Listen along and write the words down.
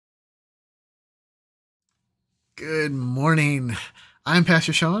Good morning. I'm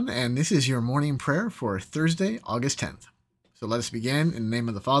Pastor Sean, and this is your morning prayer for Thursday, August 10th. So let us begin in the name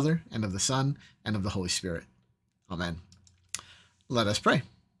of the Father, and of the Son, and of the Holy Spirit. Amen. Let us pray.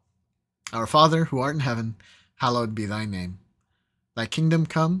 Our Father, who art in heaven, hallowed be thy name. Thy kingdom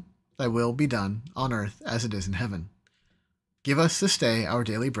come, thy will be done, on earth as it is in heaven. Give us this day our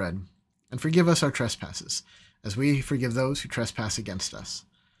daily bread, and forgive us our trespasses, as we forgive those who trespass against us.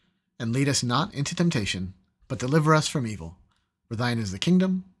 And lead us not into temptation, but deliver us from evil. For thine is the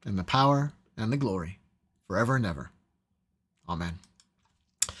kingdom, and the power, and the glory, forever and ever. Amen.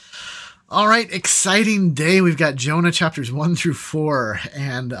 All right, exciting day. We've got Jonah chapters 1 through 4.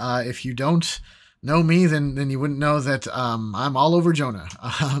 And if you don't know me, then you wouldn't know that I'm all over Jonah.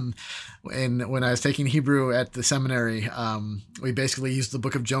 And when I was taking Hebrew at the seminary, we basically used the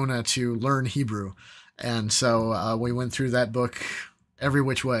book of Jonah to learn Hebrew. And so we went through that book every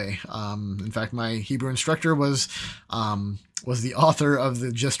which way. In fact, my Hebrew instructor was the author of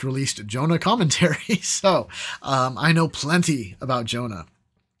the just released Jonah commentary. So I know plenty about Jonah.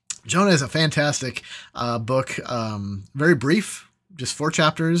 Jonah is a fantastic book, very brief, just 4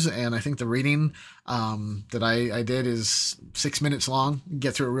 chapters. And I think the reading that I did is 6 minutes long.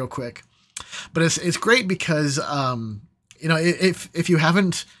 Get through it real quick. But it's great because, if you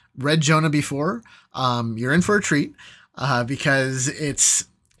haven't read Jonah before, you're in for a treat. Because it's,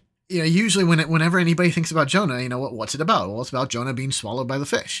 usually whenever anybody thinks about Jonah, what's it about? Well, it's about Jonah being swallowed by the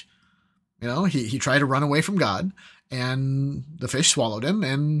fish. He tried to run away from God, and the fish swallowed him,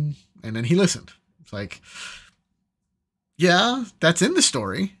 and then he listened. It's like, yeah, that's in the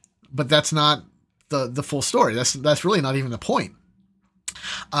story, but that's not the full story. That's really not even the point.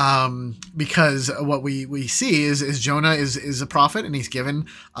 Because what we see is Jonah is a prophet, and he's given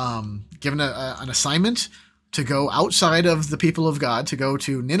an assignment to go outside of the people of God, to go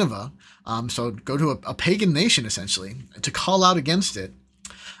to Nineveh, so go to a pagan nation, essentially, to call out against it,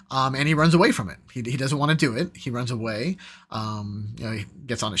 and he runs away from it. He doesn't want to do it. He runs away. He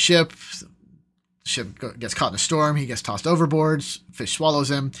gets on a ship. The ship gets caught in a storm. He gets tossed overboard. Fish swallows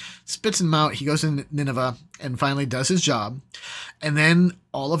him, spits him out. He goes to Nineveh and finally does his job. And then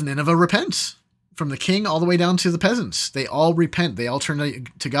all of Nineveh repents, from the king all the way down to the peasants. They all repent. They all turn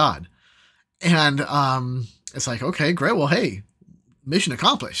to God. And it's like, okay, great. Well, hey, mission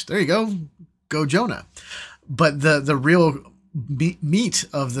accomplished. There you go. Go Jonah. But the real meat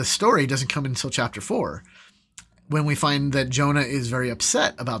of the story doesn't come until chapter 4, when we find that Jonah is very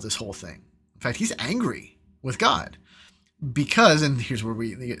upset about this whole thing. In fact, he's angry with God because, and here's where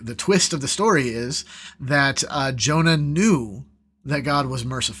the twist of the story is that Jonah knew that God was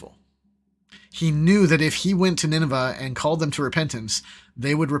merciful. He knew that if he went to Nineveh and called them to repentance,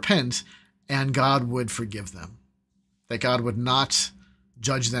 they would repent and God would forgive them, that God would not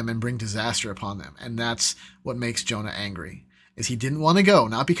judge them and bring disaster upon them. And that's what makes Jonah angry, is he didn't want to go,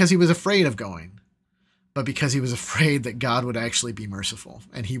 not because he was afraid of going, but because he was afraid that God would actually be merciful,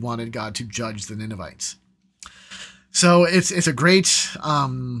 and he wanted God to judge the Ninevites. So it's a great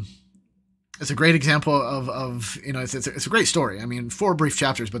example of it's a great story. I mean, 4 brief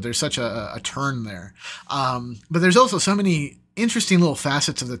chapters, but there's such a turn there. But there's also so many interesting little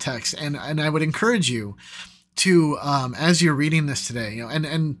facets of the text, and I would encourage you to, as you're reading this today,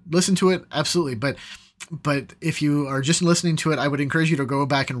 and listen to it, absolutely. But if you are just listening to it, I would encourage you to go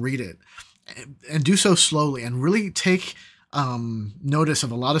back and read it, and do so slowly, and really take notice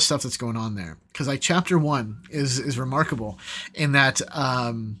of a lot of stuff that's going on there. Because chapter 1 is remarkable in that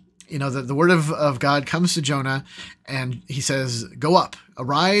the word of God comes to Jonah, and he says, "Go up,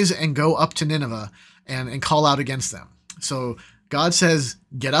 arise, and go up to Nineveh, and call out against them." So God says,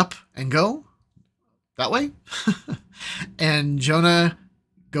 "Get up and go that way," and Jonah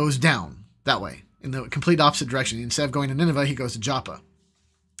goes down that way in the complete opposite direction. Instead of going to Nineveh, he goes to Joppa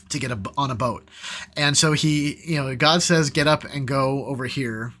to get on a boat. And so God says, "Get up and go over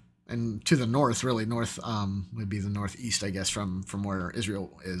here," and to the north, really north would be the northeast, I guess, from where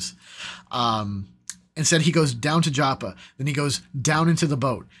Israel is. Instead, he goes down to Joppa. Then he goes down into the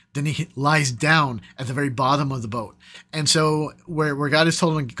boat. Then he lies down at the very bottom of the boat. And so where God has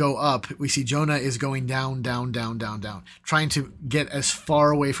told him to go up, we see Jonah is going down, down, down, down, down, trying to get as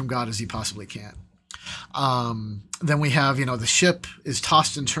far away from God as he possibly can. Then we have, the ship is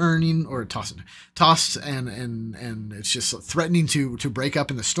tossed and turning, or tossed and it's just threatening to break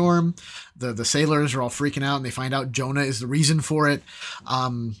up in the storm. The sailors are all freaking out, and they find out Jonah is the reason for it.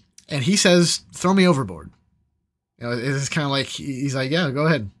 And he says, "Throw me overboard." It's kind of like, he's like, "Yeah, go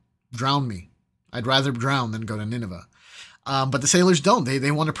ahead, drown me. I'd rather drown than go to Nineveh." But the sailors don't.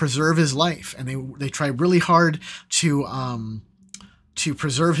 They want to preserve his life, and they try really hard to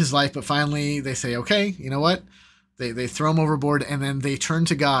preserve his life. But finally, they say, "Okay, you know what? They throw him overboard, and then they turn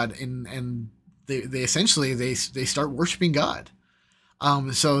to God, and they essentially they start worshiping God.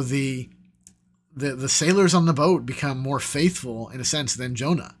 So the sailors on the boat become more faithful in a sense than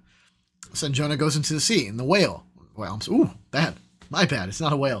Jonah. So Jonah goes into the sea, and the whale. Ooh, bad. My bad. It's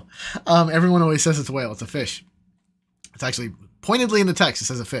not a whale. Everyone always says it's a whale. It's a fish. It's actually pointedly in the text. It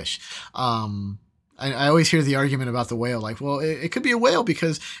says a fish. I always hear the argument about the whale, like, well, it could be a whale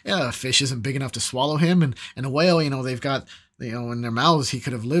because a fish isn't big enough to swallow him, and a whale, they've got, in their mouths, he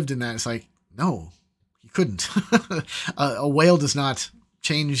could have lived in that. It's like, no, he couldn't. A whale does not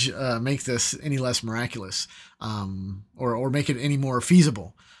make this any less miraculous, or make it any more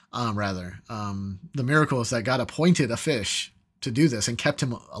feasible. Rather, the miracle is that God appointed a fish to do this and kept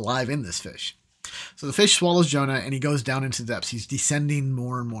him alive in this fish. So the fish swallows Jonah, and he goes down into the depths. He's descending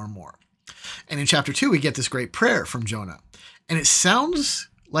more and more and more. And in chapter 2, we get this great prayer from Jonah. And it sounds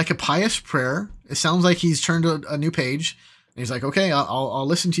like a pious prayer. It sounds like he's turned a new page. And he's like, okay, I'll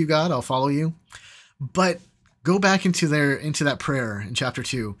listen to you, God. I'll follow you. But go back into that prayer in chapter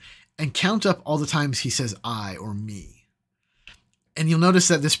 2 and count up all the times he says I or me. And you'll notice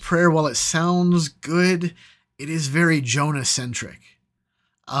that this prayer, while it sounds good, it is very Jonah-centric.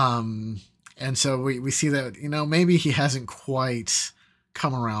 And so we see that, maybe he hasn't quite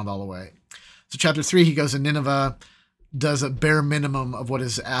come around all the way. So chapter 3, he goes to Nineveh, does a bare minimum of what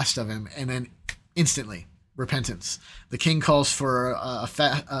is asked of him, and then instantly repentance. The king calls for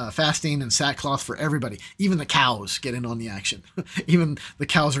fasting and sackcloth for everybody. Even the cows get in on the action. Even the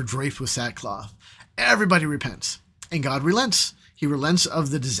cows are draped with sackcloth. Everybody repents, and God relents. He relents of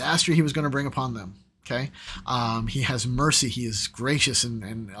the disaster he was going to bring upon them. Okay, he has mercy. He is gracious,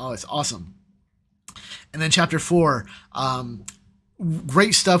 and it's awesome. And then chapter 4.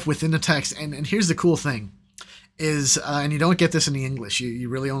 Great stuff within the text, and here's the cool thing is, and you don't get this in the English, you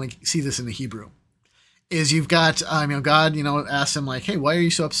really only see this in the Hebrew, is you've got, God, asks him like, hey, why are you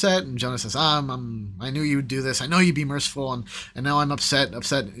so upset? And Jonah says, I knew you would do this. I know you'd be merciful, and now I'm upset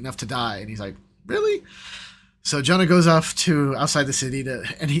enough to die. And he's like, really? So Jonah goes off to outside the city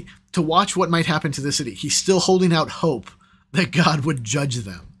to watch what might happen to the city. He's still holding out hope that God would judge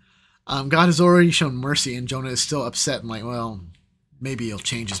them. God has already shown mercy, and Jonah is still upset and like, well, maybe he'll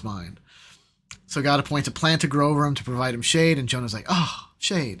change his mind. So God appoints a plant to grow over him to provide him shade, and Jonah's like, oh,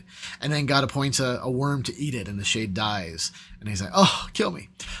 shade. And then God appoints a worm to eat it, and the shade dies. And he's like, oh, kill me.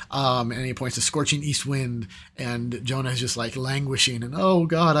 And he appoints a scorching east wind, and Jonah is just like languishing, and oh,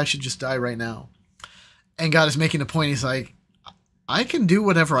 God, I should just die right now. And God is making a point. He's like, I can do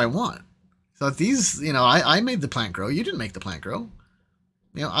whatever I want. So these, I made the plant grow. You didn't make the plant grow.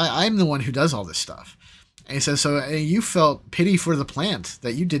 I'm the one who does all this stuff. And he says, so you felt pity for the plant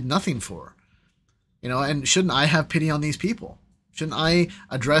that you did nothing for, and shouldn't I have pity on these people? Shouldn't I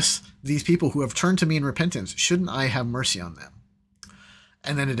address these people who have turned to me in repentance? Shouldn't I have mercy on them?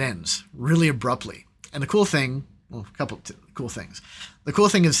 And then it ends really abruptly. And the cool thing, well, a couple cool things. The cool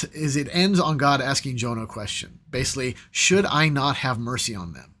thing is it ends on God asking Jonah a question. Basically, should I not have mercy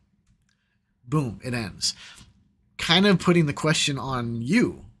on them? Boom, it ends. Kind of putting the question on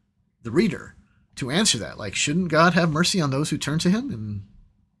you, the reader, to answer that. Like, shouldn't God have mercy on those who turn to him? And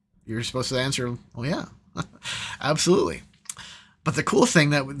you're supposed to answer, well, yeah, absolutely. But the cool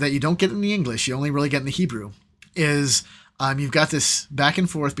thing that you don't get in the English, you only really get in the Hebrew, is you've got this back and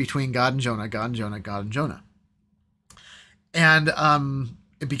forth between God and Jonah, God and Jonah, God and Jonah. And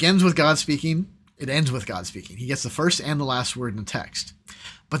it begins with God speaking. It ends with God speaking. He gets the first and the last word in the text.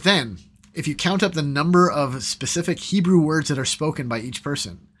 But then, if you count up the number of specific Hebrew words that are spoken by each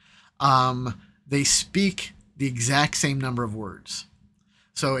person, they speak the exact same number of words.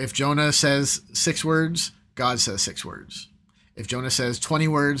 So if Jonah says 6 words, God says 6 words. If Jonah says 20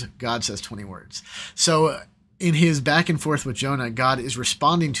 words, God says 20 words. So in his back and forth with Jonah, God is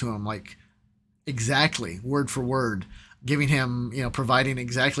responding to him like exactly word for word, giving him, providing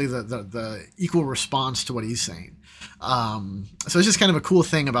exactly the equal response to what he's saying. So it's just kind of a cool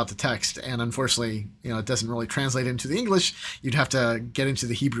thing about the text. And unfortunately, it doesn't really translate into the English. You'd have to get into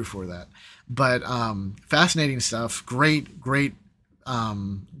the Hebrew for that. But fascinating stuff. Great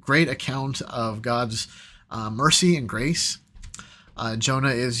account of God's mercy and grace. Jonah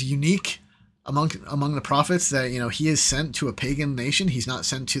is unique among the prophets that, he is sent to a pagan nation. He's not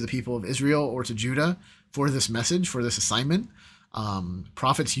sent to the people of Israel or to Judah for this message, for this assignment.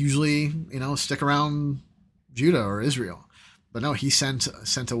 Prophets usually, stick around Judah or Israel, but no, he's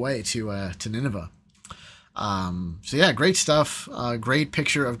sent away to Nineveh. So yeah, great stuff. Great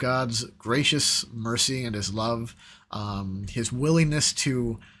picture of God's gracious mercy and his love, his willingness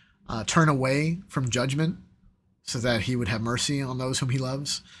to turn away from judgment so that he would have mercy on those whom he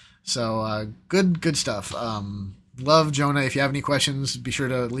loves. So good stuff. love Jonah. If you have any questions, be sure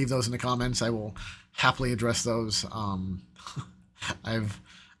to leave those in the comments. I will happily address those. I've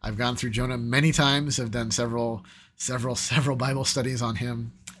gone through Jonah many times. I've done several Bible studies on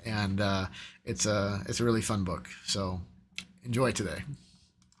him, and it's a really fun book. So enjoy today.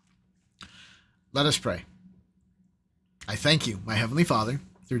 Let us pray. I thank you, my Heavenly Father,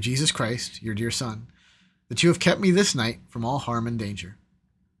 through Jesus Christ, your dear Son, that you have kept me this night from all harm and danger.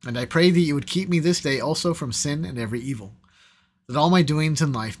 And I pray that you would keep me this day also from sin and every evil, that all my doings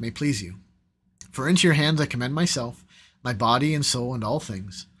in life may please you. For into your hands I commend myself, my body and soul and all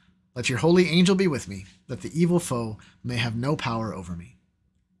things. Let your holy angel be with me, that the evil foe may have no power over me.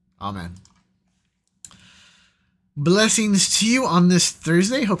 Amen. Blessings to you on this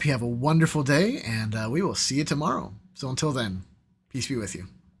Thursday. Hope you have a wonderful day, and we will see you tomorrow. So until then, peace be with you.